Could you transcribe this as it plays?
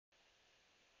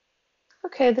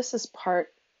Okay, this is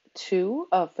part 2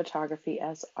 of Photography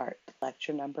as Art,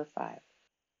 lecture number 5.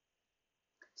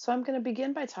 So I'm going to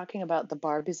begin by talking about the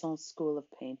Barbizon School of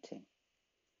Painting.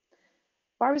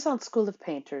 Barbizon School of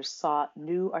Painters sought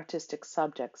new artistic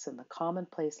subjects in the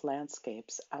commonplace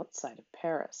landscapes outside of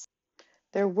Paris.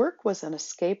 Their work was an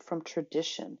escape from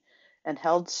tradition and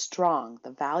held strong the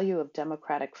value of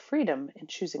democratic freedom in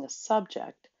choosing a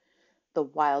subject, the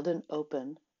wild and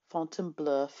open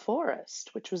Fontainebleau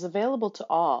forest, which was available to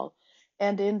all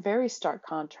and in very stark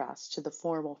contrast to the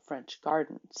formal French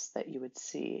gardens that you would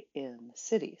see in the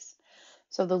cities.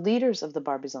 So the leaders of the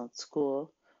Barbizon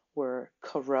school were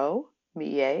Corot,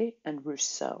 Millet, and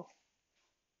Rousseau.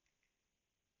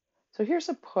 So here's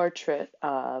a portrait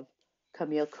of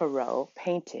Camille Corot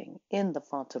painting in the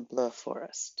Fontainebleau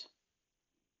forest.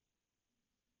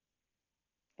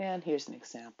 And here's an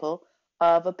example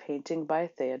of a painting by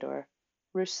Theodore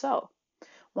Rousseau.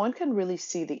 One can really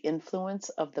see the influence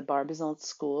of the Barbizon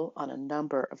school on a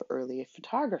number of early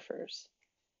photographers.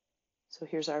 So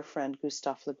here's our friend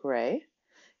Gustave Le Gray.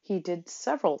 He did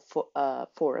several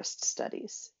forest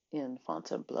studies in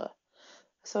Fontainebleau.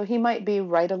 So he might be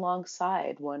right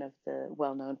alongside one of the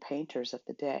well-known painters of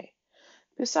the day.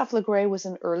 Gustave Le Gray was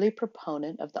an early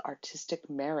proponent of the artistic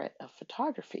merit of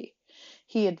photography.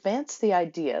 He advanced the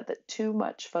idea that too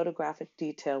much photographic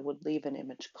detail would leave an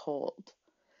image cold.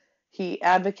 He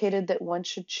advocated that one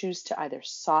should choose to either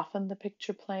soften the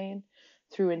picture plane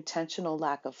through intentional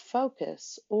lack of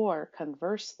focus or,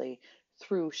 conversely,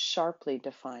 through sharply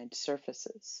defined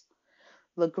surfaces.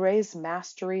 Le Gray's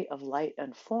mastery of light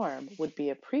and form would be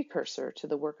a precursor to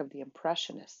the work of the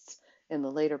Impressionists in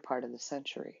the later part of the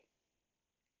century.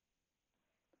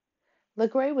 Le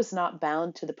Gray was not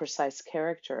bound to the precise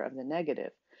character of the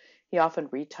negative. He often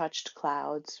retouched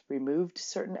clouds, removed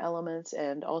certain elements,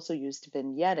 and also used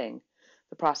vignetting,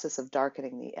 the process of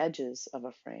darkening the edges of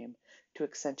a frame to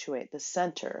accentuate the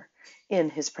center in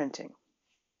his printing.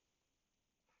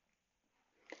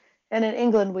 And in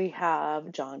England, we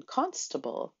have John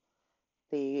Constable,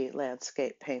 the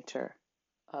landscape painter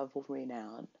of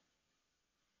renown,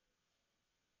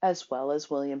 as well as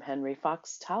William Henry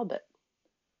Fox Talbot,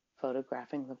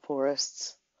 photographing the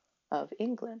forests of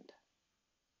England,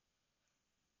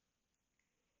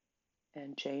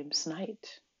 and James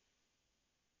Knight.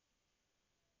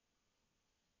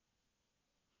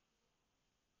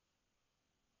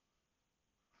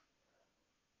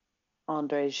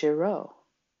 André Giraud.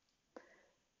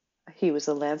 He was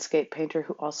a landscape painter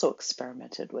who also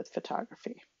experimented with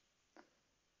photography.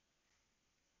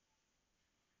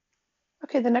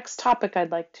 Okay, the next topic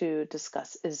I'd like to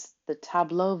discuss is the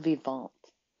tableau vivant.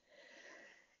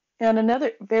 And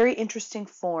another very interesting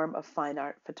form of fine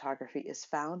art photography is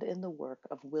found in the work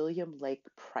of William Lake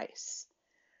Price.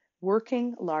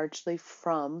 Working largely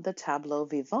from the tableau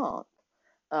vivant,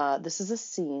 this is a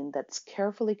scene that's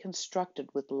carefully constructed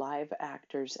with live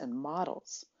actors and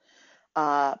models.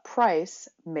 Price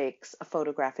makes a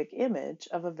photographic image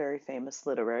of a very famous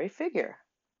literary figure.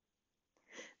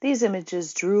 These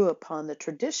images drew upon the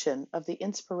tradition of the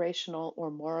inspirational or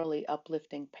morally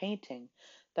uplifting painting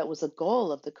that was a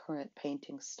goal of the current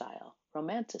painting style,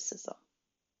 Romanticism.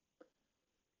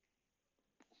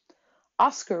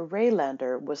 Oscar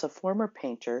Raylander was a former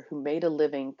painter who made a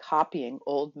living copying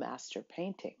old master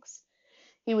paintings.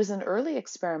 He was an early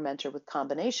experimenter with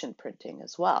combination printing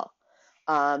as well.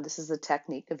 This is a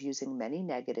technique of using many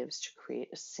negatives to create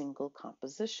a single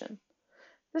composition.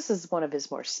 This is one of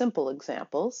his more simple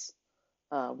examples,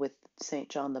 with St.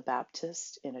 John the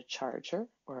Baptist in a charger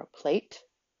or a plate.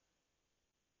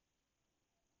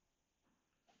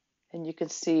 And you can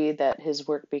see that his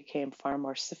work became far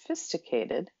more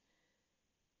sophisticated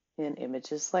in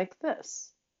images like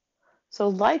this. So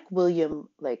like William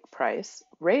Lake Price,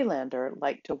 Raylander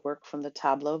liked to work from the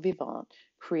tableau vivant,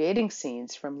 creating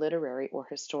scenes from literary or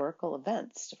historical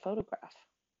events to photograph.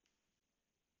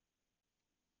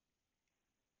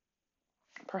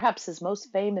 Perhaps his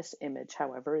most famous image,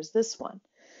 however, is this one,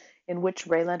 in which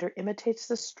Raylander imitates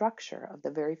the structure of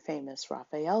the very famous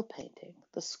Raphael painting,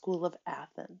 The School of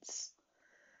Athens.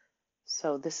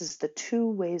 So this is the two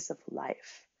ways of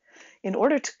life. In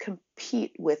order to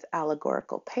compete with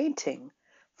allegorical painting,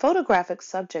 photographic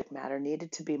subject matter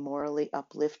needed to be morally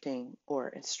uplifting or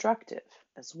instructive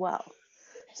as well.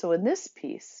 So in this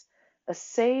piece, a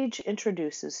sage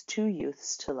introduces two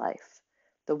youths to life.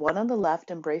 The one on the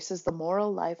left embraces the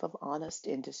moral life of honest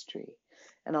industry,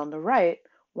 and on the right,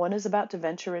 one is about to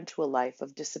venture into a life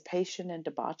of dissipation and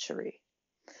debauchery.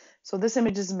 So this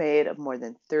image is made of more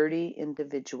than 30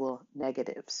 individual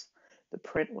negatives. The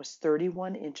print was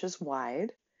 31 inches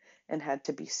wide, and had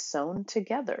to be sewn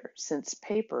together since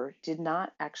paper did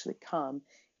not actually come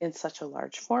in such a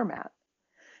large format.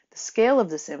 The scale of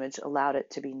this image allowed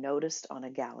it to be noticed on a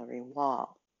gallery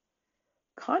wall.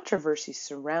 Controversy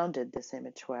surrounded this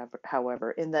image,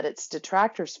 however, in that its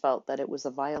detractors felt that it was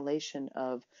a violation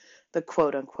of the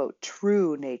quote-unquote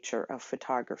true nature of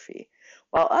photography,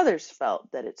 while others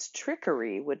felt that its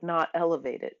trickery would not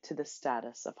elevate it to the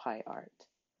status of high art.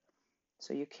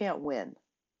 So you can't win.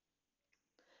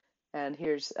 And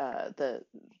here's the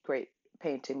great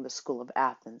painting, The School of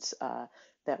Athens,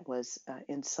 that was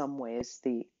in some ways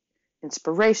the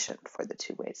inspiration for the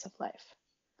two ways of life.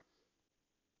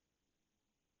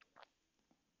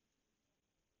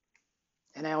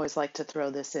 And I always like to throw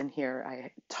this in here.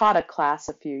 I taught a class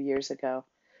a few years ago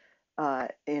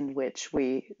in which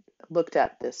we looked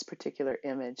at this particular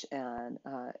image, and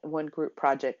one group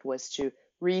project was to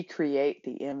recreate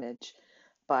the image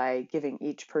by giving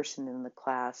each person in the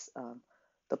class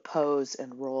the pose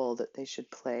and role that they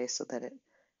should play so that it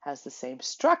has the same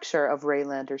structure of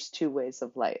Raylander's Two Ways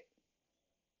of Light.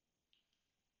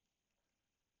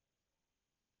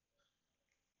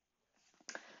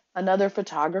 Another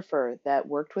photographer that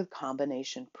worked with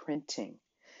combination printing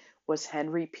was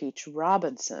Henry Peach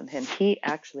Robinson, and he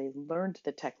actually learned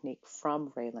the technique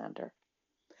from Raylander.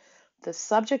 The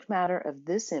subject matter of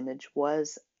this image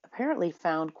was apparently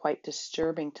found quite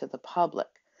disturbing to the public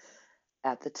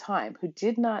at the time, who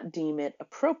did not deem it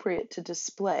appropriate to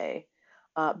display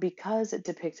because it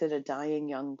depicted a dying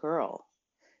young girl.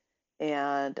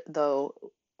 And though,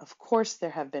 of course,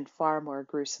 there have been far more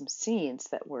gruesome scenes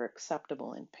that were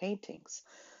acceptable in paintings,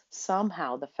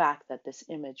 somehow the fact that this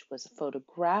image was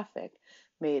photographic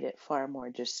made it far more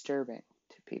disturbing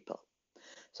to people.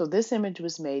 So this image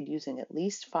was made using at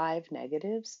least 5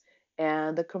 negatives,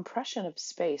 and the compression of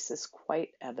space is quite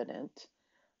evident.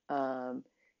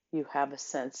 You have a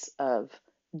sense of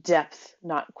depth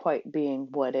not quite being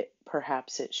what it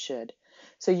perhaps it should.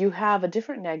 So you have a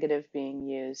different negative being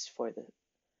used for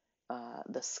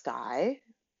the sky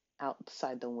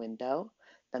outside the window,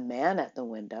 the man at the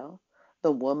window,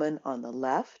 the woman on the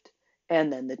left,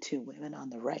 and then the two women on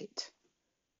the right.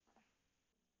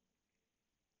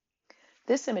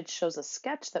 This image shows a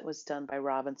sketch that was done by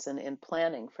Robinson in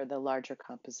planning for the larger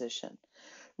composition.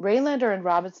 Raylander and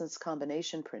Robinson's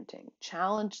combination printing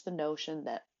challenged the notion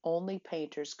that only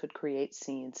painters could create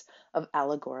scenes of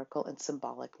allegorical and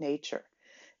symbolic nature.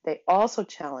 They also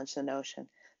challenged the notion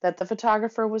that the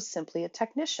photographer was simply a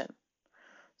technician.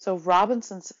 So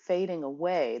Robinson's Fading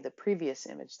Away, the previous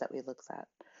image that we looked at,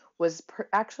 was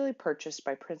actually purchased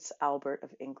by Prince Albert of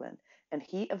England, and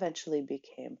he eventually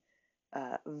became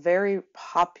very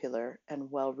popular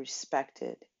and well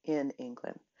respected in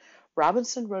England.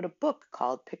 Robinson wrote a book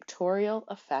called Pictorial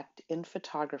Effect in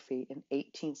Photography in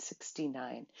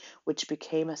 1869, which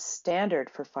became a standard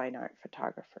for fine art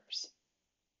photographers.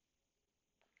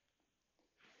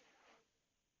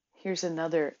 Here's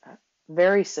another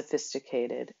very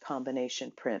sophisticated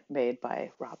combination print made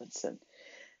by Robinson.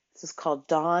 This is called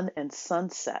Dawn and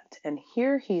Sunset, and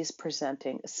here he's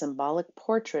presenting a symbolic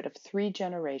portrait of 3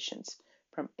 generations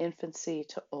from infancy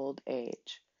to old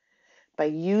age. By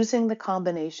using the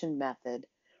combination method,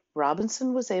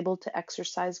 Robinson was able to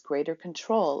exercise greater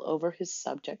control over his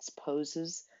subject's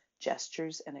poses,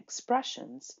 gestures, and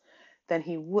expressions than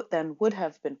would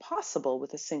have been possible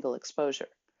with a single exposure.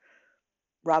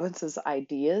 Robinson's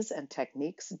ideas and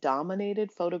techniques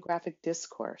dominated photographic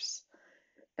discourse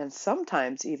and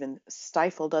sometimes even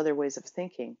stifled other ways of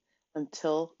thinking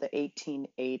until the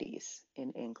 1880s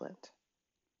in England.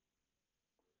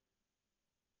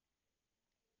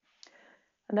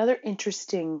 Another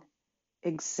interesting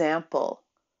example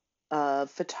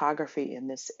of photography in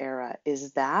this era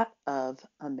is that of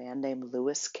a man named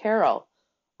Lewis Carroll,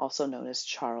 also known as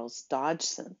Charles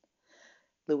Dodgson.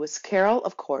 Lewis Carroll,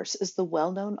 of course, is the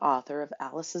well-known author of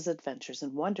Alice's Adventures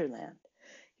in Wonderland.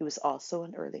 He was also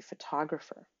an early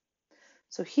photographer.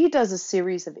 So he does a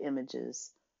series of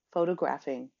images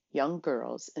photographing young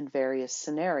girls in various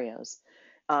scenarios,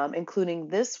 including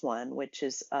this one, which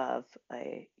is of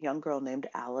a young girl named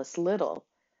Alice Liddell,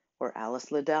 or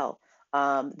Alice Liddell.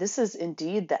 This is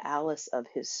indeed the Alice of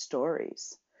his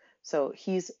stories. So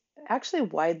he's actually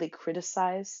widely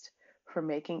criticized for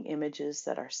making images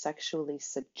that are sexually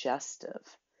suggestive.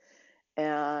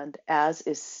 And as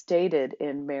is stated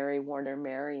in Mary Warner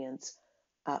Marion's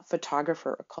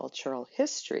Photographer, A Cultural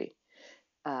History,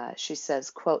 she says,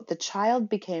 quote, "The child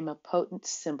became a potent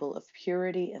symbol of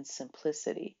purity and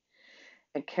simplicity,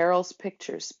 and Carroll's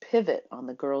pictures pivot on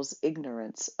the girls'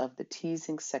 ignorance of the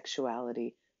teasing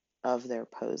sexuality of their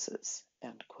poses,"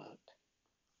 end quote.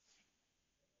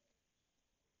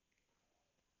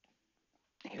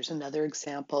 Here's another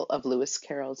example of Lewis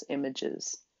Carroll's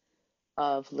images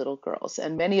of little girls.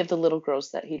 And many of the little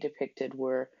girls that he depicted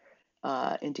were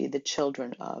indeed the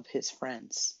children of his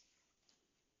friends.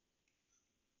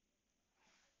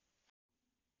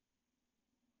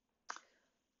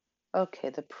 Okay,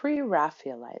 the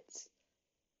pre-Raphaelites.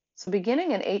 So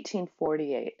beginning in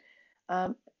 1848,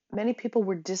 um, many people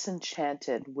were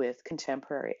disenchanted with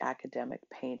contemporary academic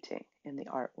painting in the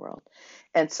art world.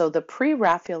 And so the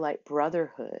pre-Raphaelite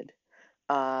Brotherhood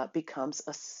becomes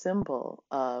a symbol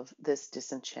of this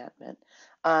disenchantment.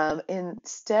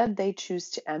 Instead, they choose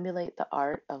to emulate the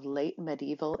art of late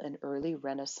medieval and early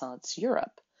Renaissance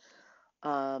Europe,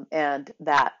 and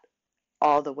that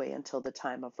all the way until the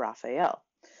time of Raphael.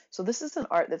 So this is an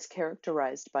art that's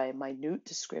characterized by a minute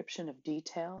description of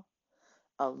detail,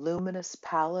 a luminous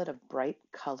palette of bright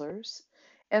colors,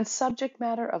 and subject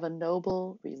matter of a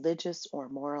noble, religious, or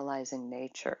moralizing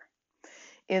nature.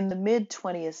 In the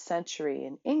mid-20th century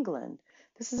in England,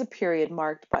 this is a period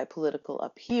marked by political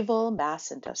upheaval,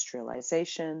 mass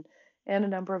industrialization, and a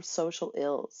number of social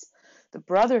ills. The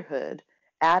Brotherhood,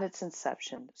 at its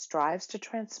inception, strives to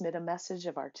transmit a message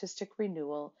of artistic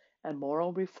renewal and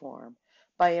moral reform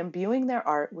by imbuing their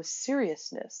art with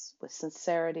seriousness, with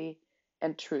sincerity,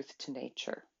 and truth to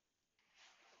nature.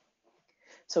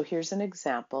 So here's an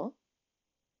example,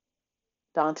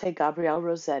 Dante Gabriel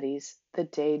Rossetti's The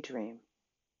Daydream.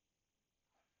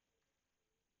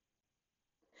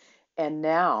 And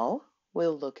now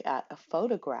we'll look at a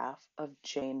photograph of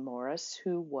Jane Morris,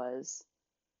 who was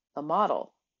the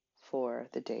model for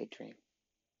The Daydream.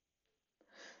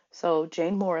 So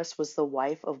Jane Morris was the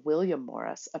wife of William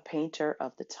Morris, a painter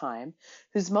of the time,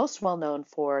 who's most well known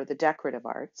for the decorative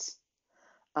arts.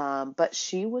 But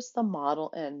she was the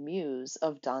model and muse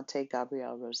of Dante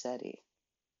Gabriel Rossetti.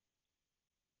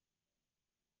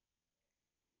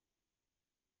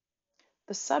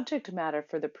 The subject matter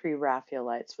for the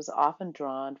pre-Raphaelites was often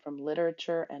drawn from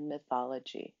literature and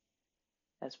mythology,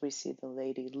 as we see the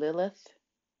Lady Lilith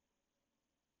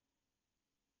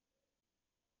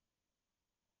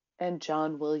and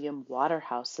John William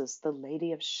Waterhouse's The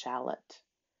Lady of Shalott,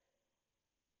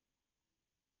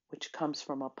 which comes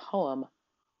from a poem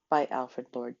by Alfred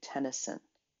Lord Tennyson.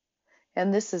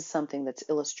 And this is something that's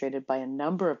illustrated by a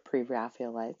number of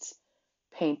pre-Raphaelites,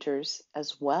 painters,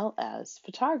 as well as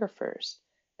photographers,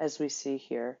 as we see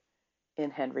here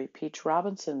in Henry Peach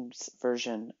Robinson's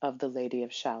version of The Lady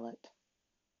of Shalott.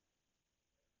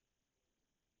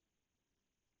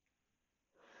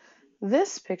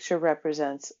 This picture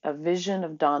represents a vision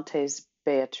of Dante's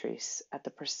Beatrice at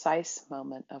the precise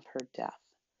moment of her death.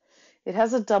 It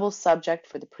has a double subject,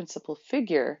 for the principal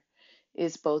figure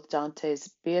is both Dante's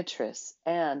Beatrice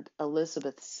and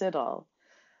Elizabeth Siddal.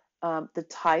 The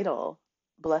title,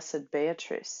 Blessed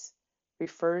Beatrice,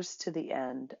 refers to the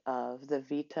end of the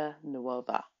Vita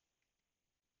Nuova.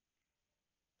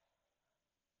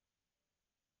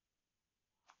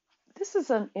 This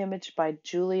is an image by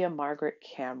Julia Margaret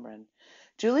Cameron.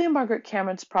 Julia Margaret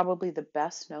Cameron's probably the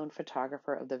best known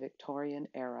photographer of the Victorian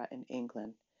era in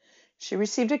England. She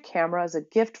received a camera as a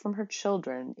gift from her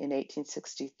children in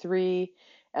 1863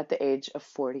 at the age of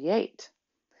 48.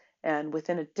 And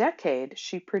within a decade,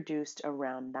 she produced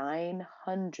around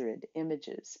 900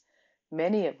 images,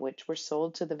 many of which were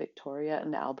sold to the Victoria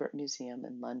and Albert Museum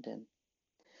in London.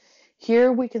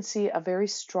 Here we can see a very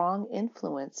strong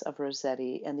influence of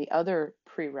Rossetti and the other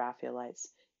pre-Raphaelites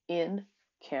in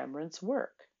Cameron's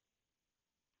work.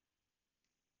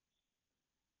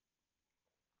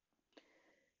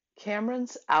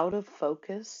 Cameron's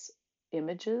out-of-focus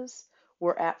images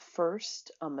were at first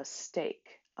a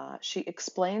mistake. She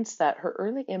explains that her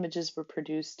early images were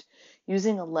produced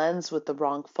using a lens with the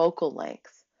wrong focal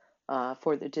length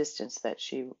for the distance that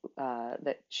she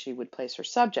would place her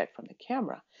subject from the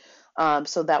camera.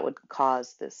 So that would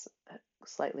cause this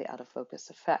slightly out of focus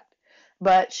effect.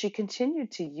 But she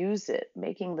continued to use it,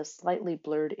 making the slightly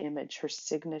blurred image her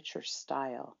signature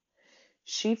style.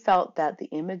 She felt that the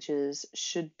images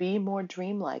should be more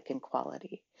dreamlike in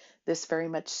quality. This very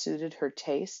much suited her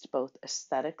taste, both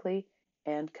aesthetically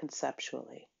and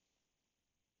conceptually.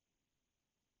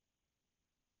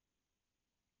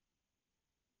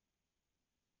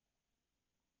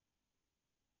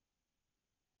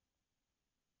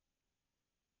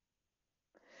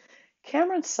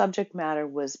 Cameron's subject matter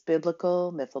was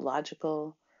biblical,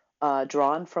 mythological,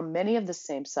 drawn from many of the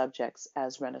same subjects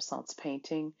as Renaissance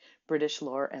painting, British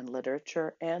lore and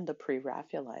literature, and the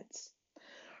pre-Raphaelites.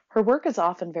 Her work is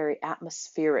often very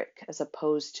atmospheric as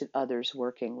opposed to others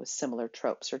working with similar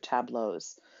tropes or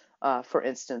tableaus. For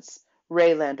instance,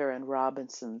 Raylander and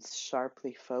Robinson's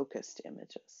sharply focused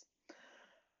images.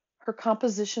 Her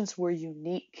compositions were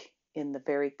unique in the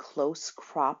very close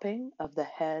cropping of the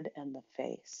head and the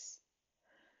face.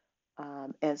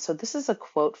 And so this is a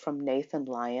quote from Nathan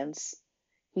Lyons.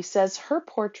 He says, her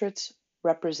portraits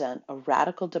represent a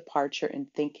radical departure in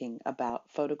thinking about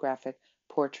photographic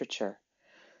portraiture.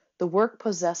 The work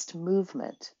possessed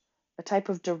movement, a type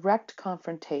of direct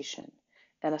confrontation,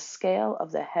 and a scale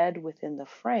of the head within the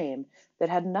frame that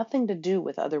had nothing to do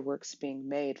with other works being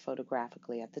made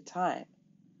photographically at the time.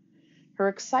 Her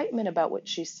excitement about what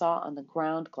she saw on the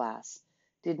ground glass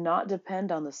did not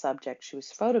depend on the subject she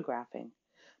was photographing,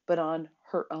 but on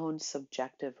her own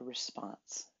subjective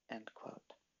response. End quote.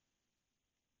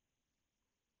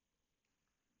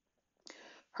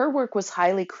 Her work was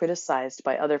highly criticized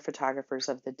by other photographers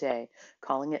of the day,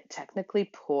 calling it technically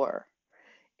poor.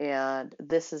 And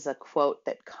this is a quote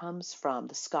that comes from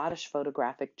the Scottish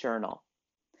Photographic Journal.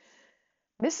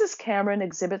 Mrs. Cameron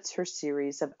exhibits her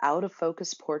series of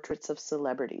out-of-focus portraits of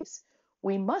celebrities.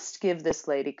 We must give this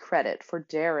lady credit for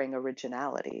daring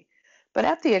originality, but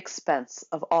at the expense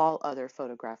of all other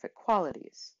photographic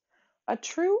qualities. A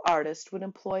true artist would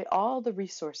employ all the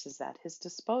resources at his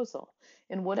disposal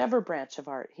in whatever branch of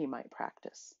art he might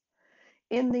practice.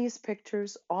 In these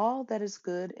pictures, all that is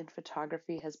good in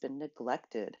photography has been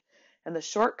neglected, and the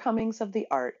shortcomings of the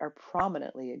art are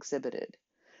prominently exhibited.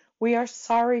 We are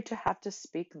sorry to have to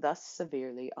speak thus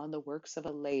severely on the works of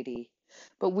a lady,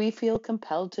 but we feel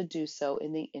compelled to do so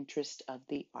in the interest of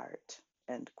the art.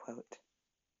 End quote.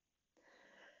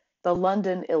 The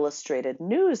London Illustrated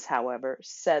News, however,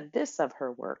 said this of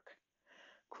her work,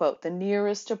 quote, the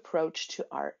nearest approach to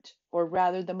art, or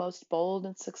rather the most bold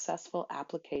and successful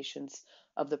applications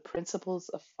of the principles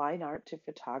of fine art to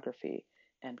photography,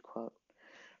 end quote.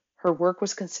 Her work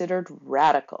was considered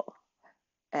radical,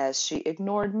 as she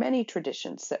ignored many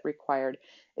traditions that required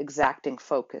exacting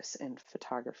focus in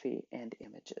photography and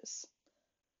images.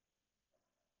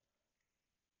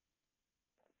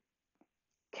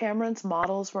 Cameron's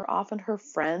models were often her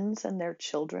friends and their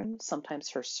children, sometimes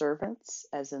her servants,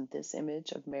 as in this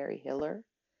image of Mary Hiller.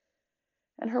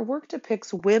 And her work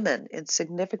depicts women in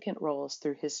significant roles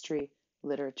through history,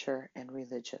 literature, and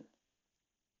religion.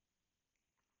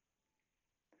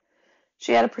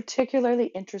 She had a particularly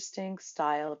interesting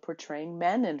style of portraying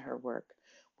men in her work,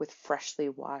 with freshly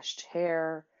washed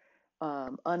hair,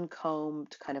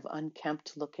 uncombed, kind of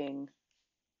unkempt looking.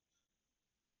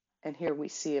 And here we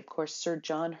see, of course, Sir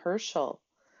John Herschel,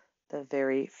 the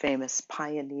very famous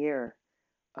pioneer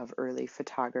of early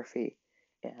photography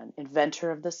and inventor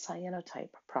of the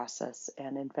cyanotype process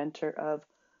and inventor of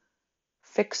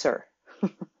Fixer.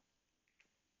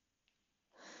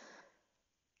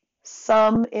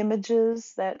 Some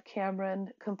images that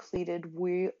Cameron completed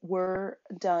were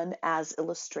done as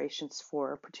illustrations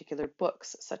for particular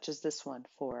books, such as this one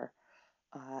for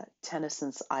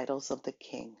Tennyson's Idylls of the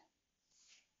King.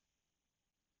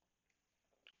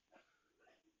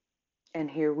 And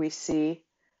here we see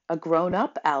a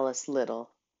grown-up Alice Little,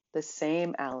 the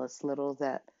same Alice Little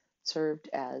that served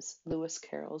as Lewis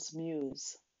Carroll's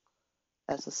muse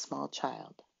as a small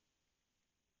child.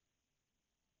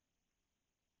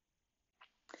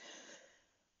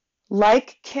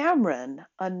 Like Cameron,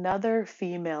 another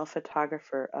female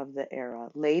photographer of the era,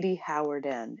 Lady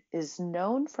Howard-N, is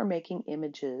known for making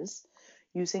images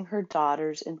using her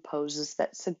daughters in poses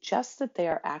that suggest that they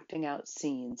are acting out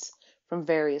scenes from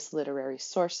various literary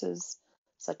sources,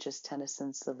 such as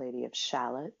Tennyson's The Lady of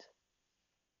Shalott.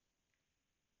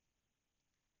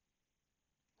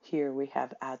 Here we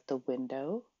have At the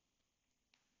Window.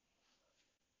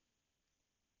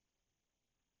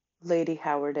 Lady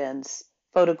Howard-N's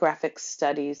photographic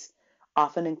studies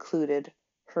often included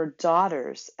her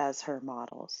daughters as her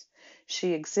models.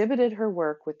 She exhibited her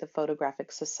work with the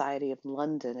Photographic Society of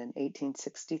London in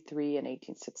 1863 and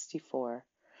 1864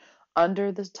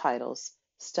 under the titles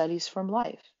Studies from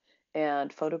Life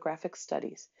and Photographic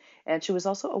Studies, and she was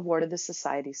also awarded the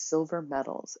Society's silver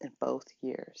medals in both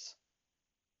years.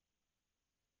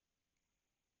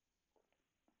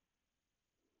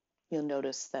 You'll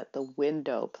notice that the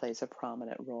window plays a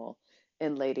prominent role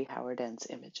in Lady Howard-N's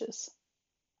images.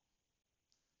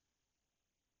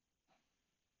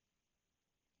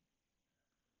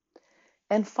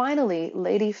 And finally,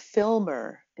 Lady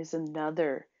Filmer is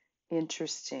another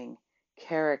interesting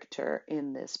character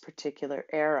in this particular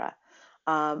era.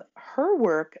 Her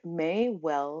work may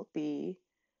well be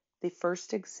the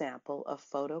first example of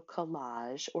photo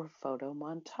collage or photo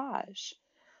montage.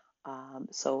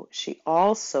 So she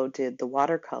also did the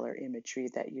watercolor imagery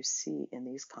that you see in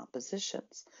these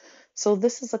compositions. So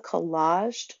this is a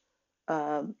collaged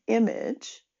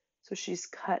image. So she's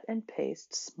cut and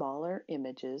pasted smaller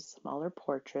images, smaller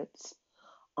portraits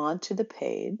onto the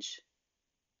page.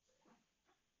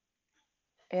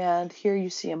 And here you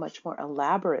see a much more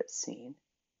elaborate scene.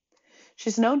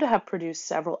 She's known to have produced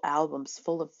several albums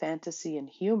full of fantasy and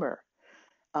humor,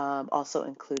 also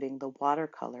including the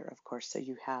watercolor, of course. So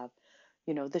you have,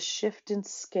 the shift in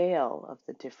scale of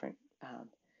the different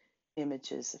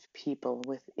images of people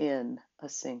within a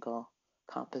single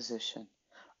composition,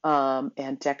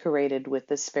 and decorated with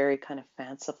this very kind of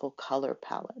fanciful color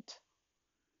palette.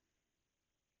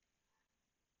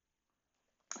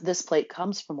 This plate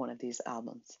comes from one of these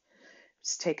albums. It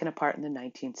was taken apart in the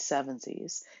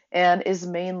 1970s and is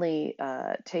mainly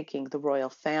taking the royal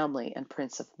family and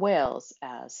Prince of Wales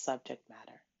as subject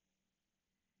matter.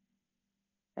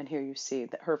 And here you see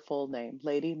that her full name,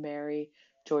 Lady Mary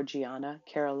Georgiana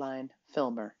Caroline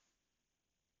Filmer.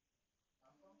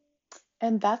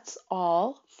 And that's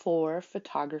all for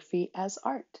photography as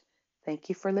art. Thank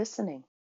you for listening.